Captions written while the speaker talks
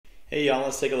Hey y'all,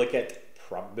 let's take a look at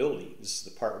probability. This is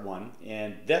the part one.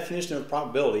 And definition of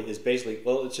probability is basically,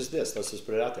 well, it's just this. Let's just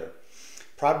put it out there.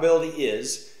 Probability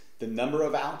is the number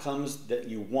of outcomes that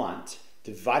you want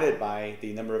divided by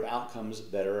the number of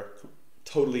outcomes that are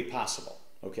totally possible.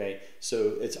 Okay,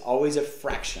 so it's always a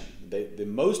fraction. The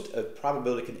most a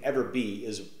probability can ever be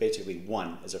is basically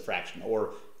 1 as a fraction,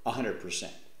 or 100%.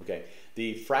 Okay,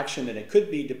 the fraction that it could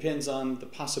be depends on the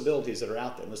possibilities that are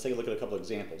out there. Let's take a look at a couple of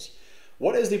examples.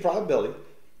 What is the probability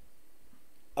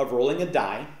of rolling a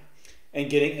die and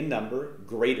getting a number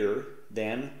greater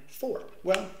than 4?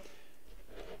 Well,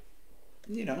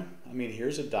 you know, I mean,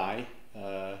 here's a die.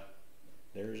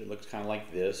 It looks kind of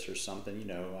like this or something, you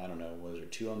know, I don't know, was there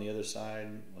 2 on the other side?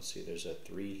 Let's see, there's a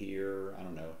 3 here, I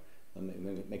don't know. Let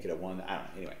me make it a 1, I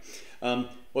don't know, anyway.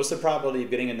 What's the probability of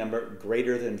getting a number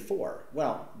greater than 4?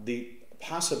 Well, the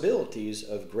possibilities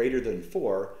of greater than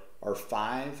 4 are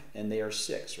 5 and they are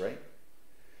 6, right?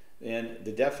 And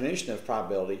the definition of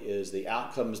probability is the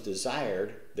outcomes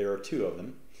desired, there are 2 of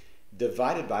them,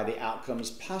 divided by the outcomes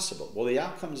possible. Well, the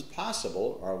outcomes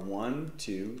possible are 1,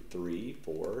 2, 3,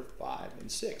 4, 5,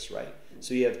 and 6, right?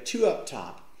 So you have 2 up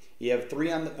top, you have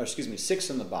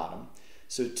 6 on the bottom.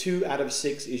 So 2 out of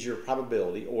 6 is your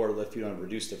probability, or if you want to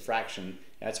reduce the fraction,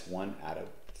 that's 1 out of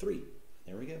 3.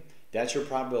 There we go. That's your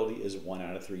probability, is 1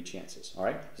 out of 3 chances. All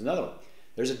right, there's another one.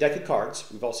 There's a deck of cards.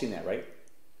 We've all seen that, right?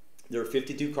 There are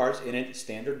 52 cards in a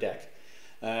standard deck.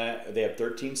 They have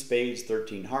 13 spades,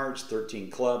 13 hearts, 13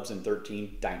 clubs, and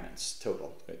 13 diamonds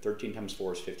total. 13 times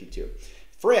 4 is 52.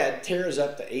 Fred tears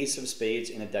up the ace of spades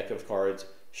in a deck of cards,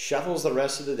 shuffles the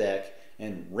rest of the deck,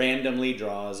 and randomly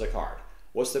draws a card.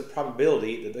 What's the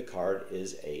probability that the card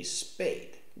is a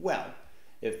spade? Well,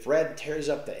 if Fred tears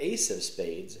up the ace of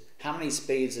spades, how many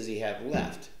spades does he have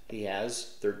left? He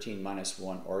has 13 minus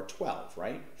 1, or 12,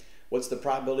 right? What's the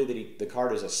probability that the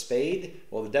card is a spade?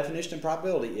 Well, the definition of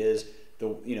probability is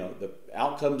the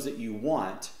outcomes that you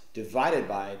want divided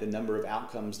by the number of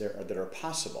outcomes that are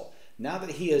possible. Now that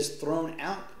he has thrown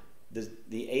out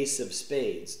the ace of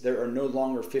spades, there are no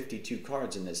longer 52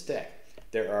 cards in this deck.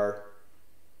 There are,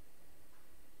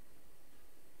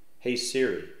 hey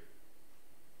Siri,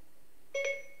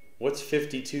 what's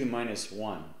 52 minus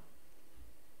 1?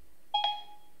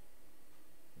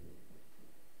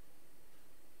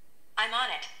 I'm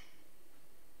on it.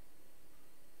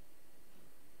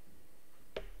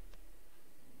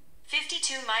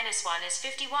 Minus 1 is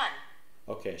 51.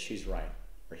 Okay, she's right,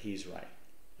 or he's right.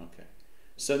 Okay.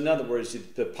 So in other words,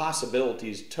 the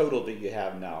possibilities total that you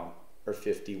have now are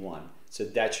 51. So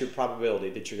that's your probability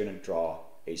that you're going to draw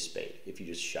a spade if you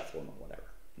just shuffle them or whatever.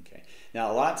 Okay.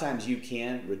 Now a lot of times you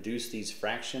can reduce these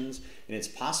fractions, and it's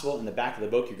possible in the back of the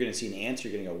book you're going to see an answer.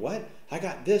 You're going to go, what? I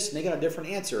got this, and they got a different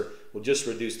answer. We'll just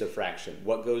reduce the fraction.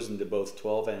 What goes into both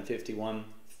 12 and 51?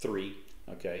 3.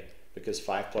 Okay. Because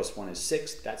 5 plus 1 is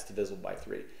 6, that's divisible by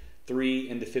 3. 3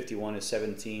 into 51 is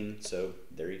 17, so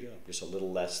there you go. Just a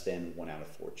little less than 1 out of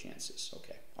 4 chances.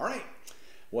 Okay, all right.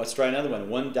 Well, let's try another one.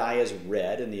 One die is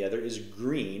red and the other is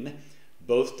green.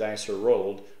 Both dice are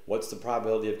rolled. What's the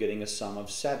probability of getting a sum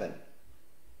of 7?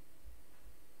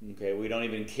 Okay, we don't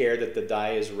even care that the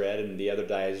die is red and the other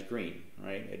die is green,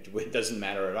 right? It doesn't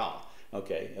matter at all.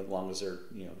 Okay, as long as they're,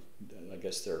 I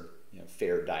guess they're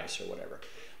fair dice or whatever.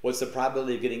 What's the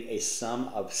probability of getting a sum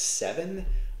of 7?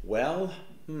 Well,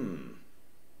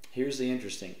 here's the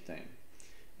interesting thing.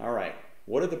 All right,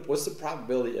 what's the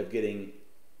probability of getting?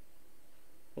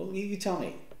 Well, you tell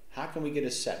me. How can we get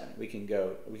a 7? We can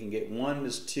get 1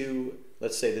 is 2.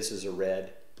 Let's say this is a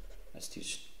red. That's 2.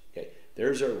 Okay,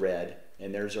 there's our red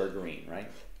and there's our green,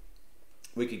 right?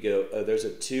 We could go. There's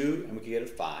a 2 and we could get a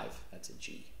 5. That's a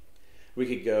G. We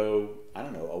could go, I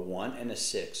don't know, a 1 and a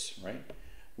 6, right?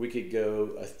 We could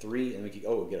go a 3 and we could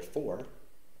get a 4.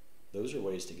 Those are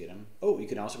ways to get them. Oh, you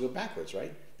can also go backwards,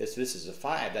 right? If this is a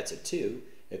 5, that's a 2.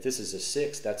 If this is a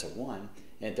 6, that's a 1.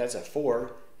 And if that's a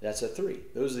 4, that's a 3.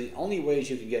 Those are the only ways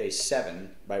you can get a 7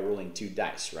 by rolling 2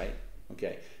 dice, right?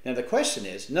 Okay. Now the question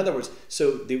is, in other words,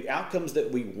 so the outcomes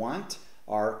that we want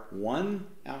are 1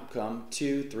 outcome,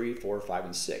 2, 3, 4, 5,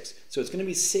 and 6. So it's going to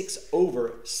be 6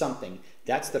 over something.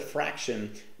 That's the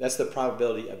fraction, that's the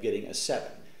probability of getting a 7.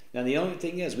 Now the only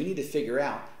thing is we need to figure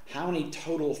out how many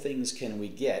total things can we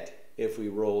get if we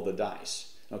roll the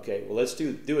dice. Okay, well let's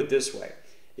do it this way.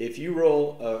 If you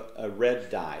roll a red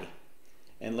die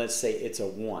and let's say it's a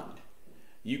 1,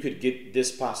 you could get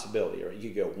this possibility, or you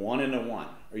could go 1 and a 1,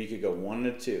 or you could go 1 and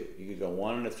a 2, you could go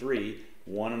 1 and a 3,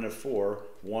 1 and a 4,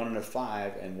 1 and a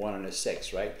 5, and 1 and a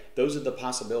 6, right? Those are the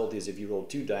possibilities if you roll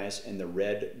 2 dice and the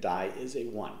red die is a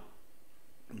 1.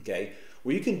 Okay,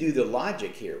 well you can do the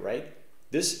logic here, right?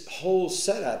 This whole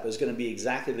setup is going to be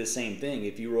exactly the same thing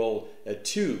if you roll a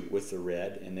 2 with the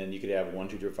red, and then you could have 1,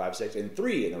 2, 3, 4, 5, 6, and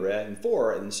 3 in the red, and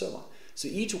 4, and so on. So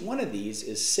each one of these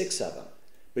is 6 of them.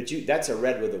 But that's a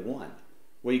red with a 1.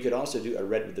 Well, you could also do a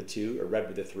red with a 2, a red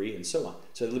with a 3, and so on.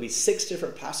 So there'll be 6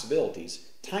 different possibilities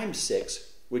times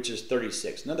 6, which is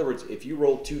 36. In other words, if you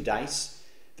roll 2 dice,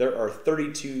 there are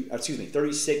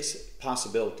 36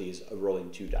 possibilities of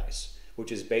rolling 2 dice,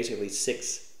 which is basically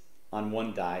 6 on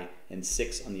one die and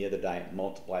 6 on the other die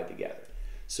multiplied together.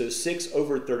 So 6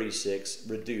 over 36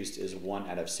 reduced is 1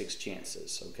 out of 6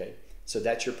 chances, okay? So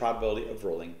that's your probability of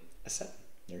rolling a 7.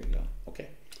 There you go, okay.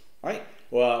 All right,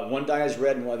 well, one die is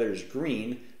red and one other is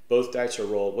green. Both dice are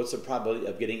rolled. What's the probability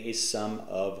of getting a sum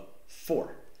of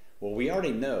 4? Well, we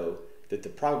already know that the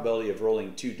probability of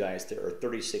rolling 2 dice, there are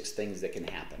 36 things that can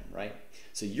happen, right?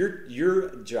 So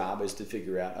your job is to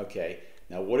figure out, okay,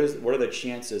 now what are the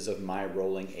chances of my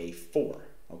rolling a 4?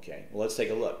 Okay, well, let's take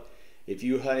a look. If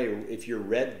your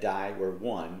red die were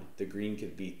 1, the green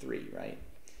could be 3, right?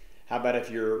 How about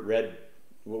if your red,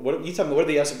 you tell me, what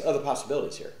are the other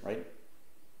possibilities here, right?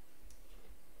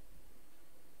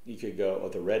 You could go, well,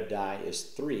 the red die is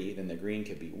 3, then the green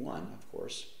could be 1, of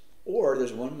course. Or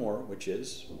there's one more, which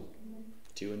is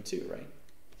 2 and 2, right?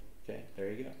 Okay, there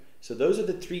you go. So those are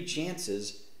the 3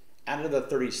 chances out of the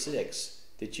 36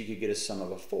 that you could get a sum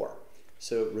of a 4.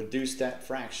 So reduce that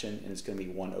fraction, and it's going to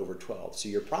be 1 over 12. So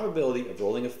your probability of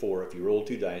rolling a 4, if you roll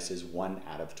 2 dice, is 1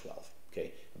 out of 12.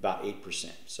 Okay, about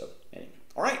 8%. So anyway,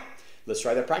 all right, let's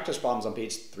try the practice problems on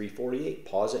page 348.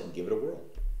 Pause it and give it a whirl.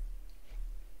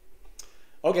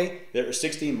 Okay, there are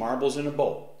 16 marbles in a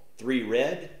bowl. 3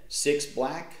 red, 6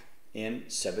 black,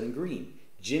 and 7 green.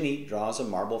 Jimmy draws a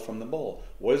marble from the bowl.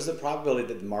 What is the probability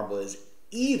that the marble is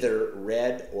either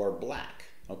red or black?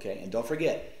 Okay, and don't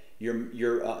forget,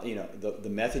 the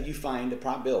method you find the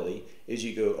probability is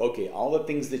you go, okay, all the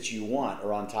things that you want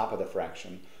are on top of the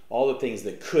fraction. All the things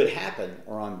that could happen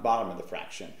are on bottom of the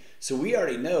fraction. So we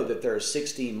already know that there are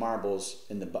 16 marbles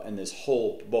in this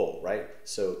whole bowl, right?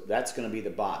 So that's going to be the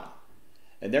bottom.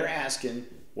 And they're asking,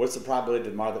 what's the probability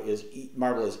that marble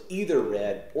is either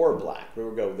red or black? We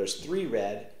will go, there's 3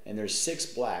 red and there's 6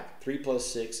 black. 3 plus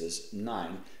 6 is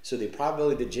 9. So the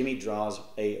probability that Jimmy draws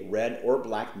a red or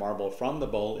black marble from the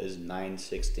bowl is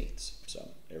 9/16. So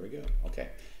there we go. Okay,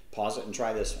 pause it and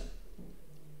try this one.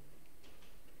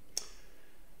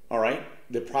 All right,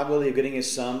 the probability of getting a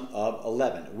sum of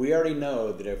 11. We already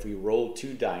know that if we roll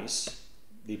 2 dice,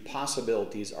 the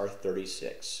possibilities are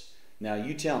 36. Now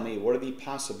you tell me, what are the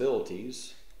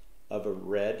possibilities of a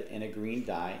red and a green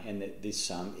die, and that the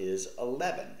sum is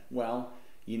 11? Well,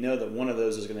 you know that one of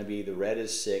those is going to be the red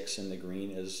is 6 and the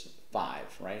green is 5,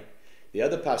 right? The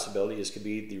other possibility could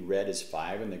be the red is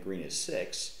 5 and the green is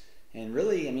 6. And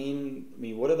really, I mean,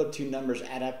 what do the two numbers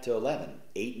add up to 11?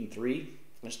 8 and 3?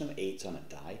 There's no 8s on a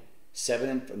die. 7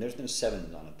 and there's no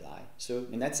 7s on a die. So,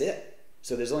 and that's it.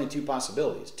 So there's only 2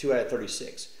 possibilities, 2 out of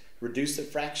 36. Reduce the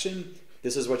fraction.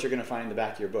 This is what you're going to find in the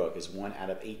back of your book, is 1 out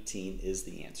of 18 is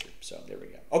the answer. So there we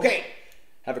go. Okay,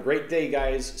 have a great day,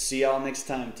 guys. See y'all next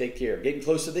time. Take care. Getting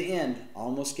close to the end.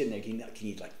 Almost getting there. Can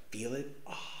you like feel it?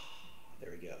 Ah, there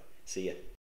we go. See ya.